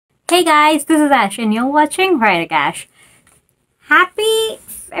Hey guys, this is Ash and you're watching WriterGAsh. Happy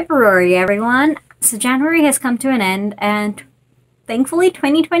February, everyone! So January has come to an end and thankfully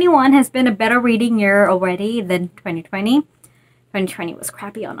 2021 has been a better reading year already than 2020. 2020 was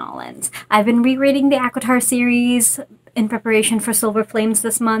crappy on all ends. I've been rereading the ACOTAR series in preparation for Silver Flames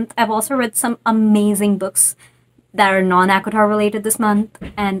this month. I've also read some amazing books that are non-ACOTAR related this month,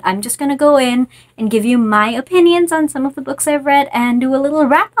 and I'm just gonna go in and give you my opinions on some of the books I've read and do a little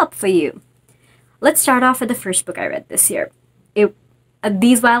wrap-up for you. Let's start off with the first book I read this year.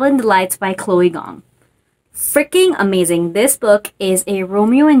 These Violent Delights by Chloe Gong. Freaking amazing. This book is a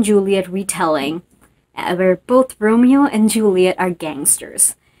Romeo and Juliet retelling where both Romeo and Juliet are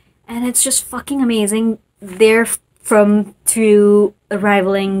gangsters. And it's just fucking amazing. They're from two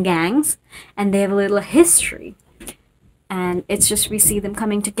rivaling gangs and they have a little history. And it's just, we see them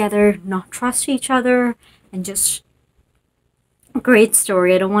coming together, not trust each other, and just a great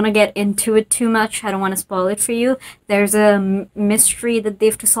story. I don't want to get into it too much. I don't want to spoil it for you. There's a mystery that they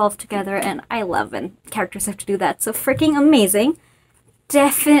have to solve together, and I love when characters have to do that. So freaking amazing.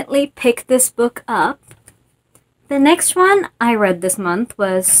 Definitely pick this book up. The next one I read this month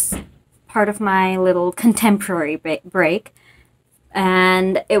was part of my little contemporary break,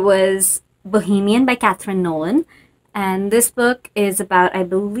 and it was Bohemian by Catherine Nolan. And this book is about, I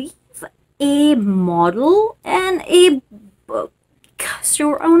believe, a model and a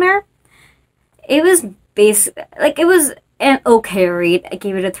bookstore owner. It was it was an okay read. I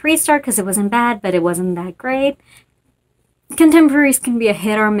gave it a 3-star because it wasn't bad, but it wasn't that great. Contemporaries can be a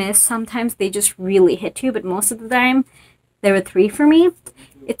hit or miss. Sometimes they just really hit you, but most of the time, they were 3 for me.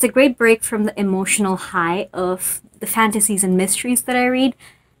 It's a great break from the emotional high of the fantasies and mysteries that I read,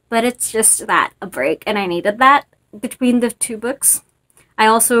 but it's just that, a break, and I needed that between the two books. I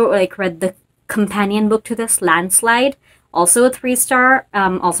also read the companion book to this, Landslide, also a 3-star,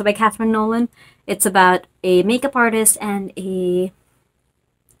 also by Catherine Nolan. It's about a makeup artist and a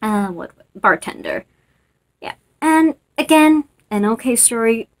bartender. Yeah, and again, an okay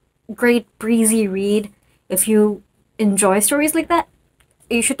story, great breezy read. If you enjoy stories like that,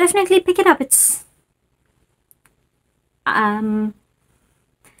 you should definitely pick it up. It's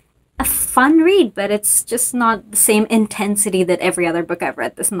a fun read, but it's just not the same intensity that every other book I've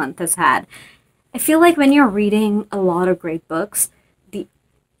read this month has had. I feel like when you're reading a lot of great books, the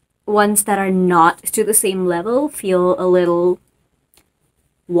ones that are not to the same level feel a little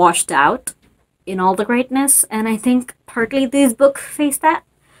washed out in all the greatness, and I think partly this book faced that.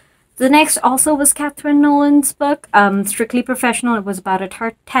 The next also was Catherine Nolan's book, Strictly Professional. It was about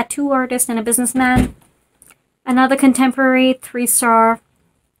a tattoo artist and a businessman. Another contemporary, 3-star.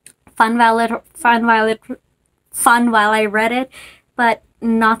 Fun while I read it, but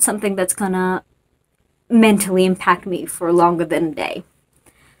not something that's gonna mentally impact me for longer than a day.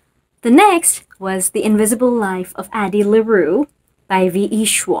 The next was The Invisible Life of Addie LaRue by V.E.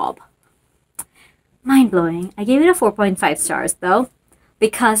 Schwab. Mind-blowing. I gave it a 4.5 stars though,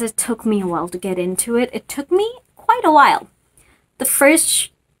 because it took me a while to get into it. It took me quite a while. The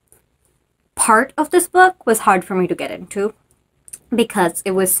first part of this book was hard for me to get into, because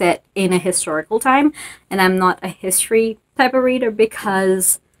it was set in a historical time, and I'm not a history type of reader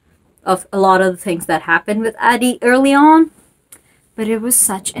because of a lot of the things that happened with Addie early on. But it was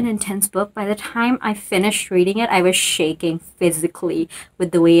such an intense book. By the time I finished reading it, I was shaking physically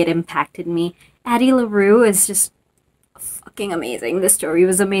with the way it impacted me. Addie LaRue is just fucking amazing. The story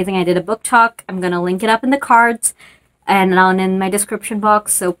was amazing. I did a book talk. I'm gonna link it up in the cards and down in my description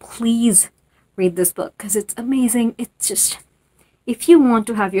box, so please read this book because it's amazing. It's just, if you want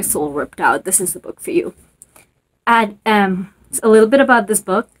to have your soul ripped out, this is the book for you. A little bit about this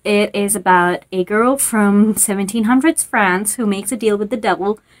book. It is about a girl from 1700s France who makes a deal with the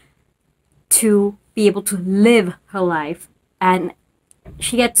devil to be able to live her life. And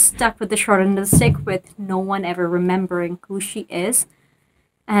she gets stuck with the short end of the stick with no one ever remembering who she is.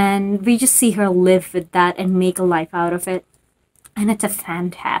 And we just see her live with that and make a life out of it. And it's a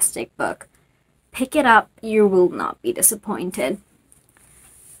fantastic book. Pick it up. You will not be disappointed.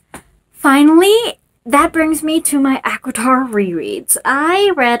 Finally, that brings me to my ACOTAR rereads.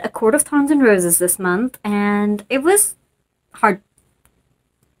 I read A Court of Thorns and Roses this month, and it was hard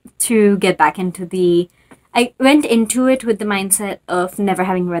to get back into I went into it with the mindset of never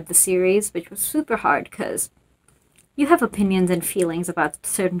having read the series, which was super hard because you have opinions and feelings about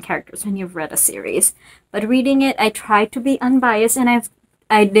certain characters when you've read a series. But reading it, I tried to be unbiased, and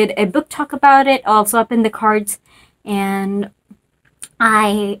I did a book talk about it, also up in the cards, and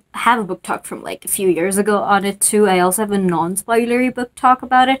I have a book talk from a few years ago on it too. I also have a non-spoilery book talk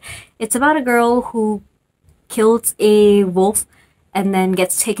about it. It's about a girl who kills a wolf and then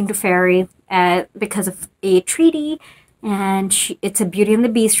gets taken to Fairy because of a treaty, and it's a Beauty and the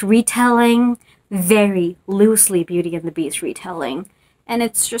Beast retelling, very loosely Beauty and the Beast retelling, and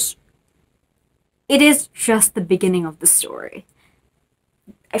it is just the beginning of the story.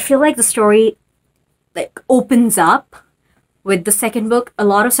 I feel like the story opens up with the second book. A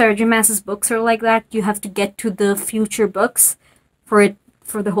lot of Sarah J. Maas's books are like that. You have to get to the future books for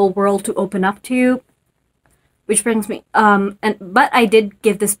the whole world to open up to you. Which brings me but I did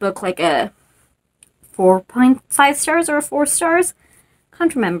give this book like a 4.5 stars or 4 stars.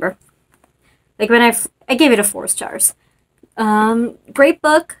 Can't remember. Like when I gave it a 4 stars. Great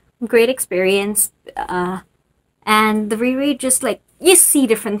book, great experience, and the reread, just like you see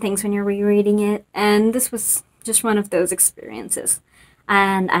different things when you're rereading it, and this was just one of those experiences.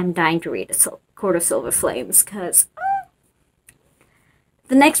 And I'm dying to read Court of Silver Flames, because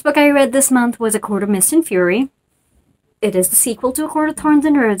the next book I read this month was A Court of Mist and Fury. It is the sequel to A Court of Thorns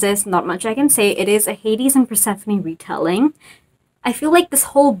and Roses. Not much I can say. It is a Hades and Persephone retelling. I feel like this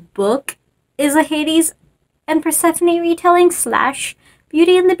whole book is a Hades and Persephone retelling /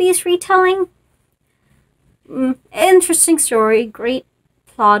 Beauty and the Beast retelling. Interesting story, great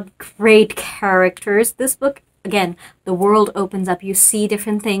plot, great characters. This book, again, the world opens up. You see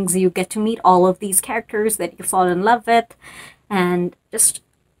different things. You get to meet all of these characters that you fall in love with, and just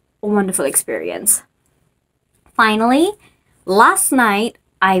a wonderful experience. Finally, last night,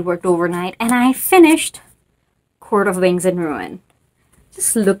 I worked overnight and I finished Court of Wings and Ruin.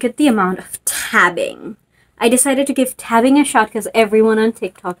 Just look at the amount of tabbing. I decided to give tabbing a shot because everyone on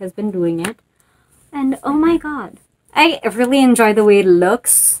TikTok has been doing it. And oh my god, I really enjoy the way it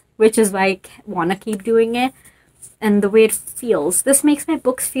looks, which is why I want to keep doing it. And the way it feels. This makes my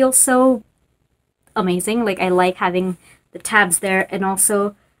books feel so amazing. Like, I like having the tabs there, and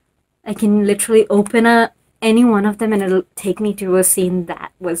also I can literally open any one of them and it'll take me to a scene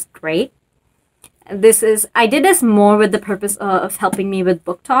that was great. I did this more with the purpose of helping me with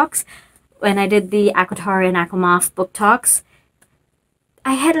book talks. When I did the ACOTAR and ACOMAF book talks,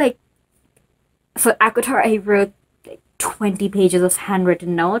 I had for ACOTAR I wrote 20 pages of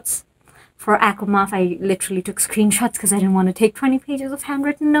handwritten notes. For ACOMAF I literally took screenshots because I didn't want to take 20 pages of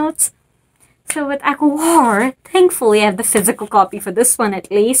handwritten notes. So with ACOWAR, thankfully I have the physical copy for this one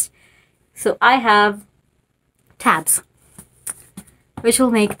at least. So I have tabs, which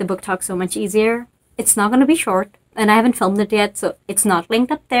will make the book talk so much easier. It's not going to be short, and I haven't filmed it yet, so it's not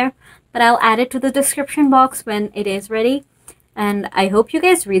linked up there, but I'll add it to the description box when it is ready. And I hope you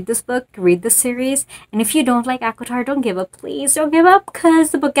guys read this book, read this series, and if you don't like ACOTAR, don't give up. Please don't give up,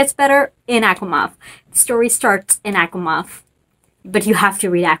 because the book gets better in ACOMAF. The story starts in ACOMAF, but you have to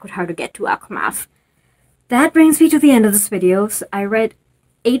read ACOTAR to get to ACOMAF. That brings me to the end of this video. So I read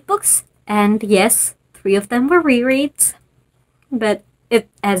 8 books, and yes, 3 of them were rereads, but it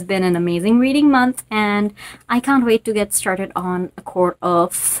has been an amazing reading month, and I can't wait to get started on A Court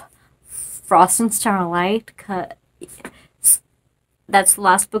of Frost and Starlight, because that's the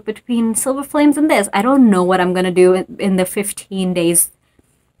last book between Silver Flames and this. I don't know what I'm going to do in the 15 days,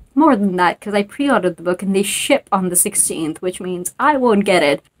 more than that, because I pre-ordered the book and they ship on the 16th, which means I won't get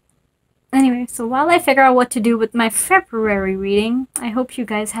it. Anyway, so while I figure out what to do with my February reading, I hope you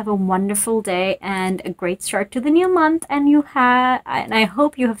guys have a wonderful day and a great start to the new month, and I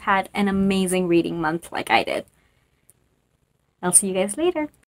hope you have had an amazing reading month like I did. I'll see you guys later.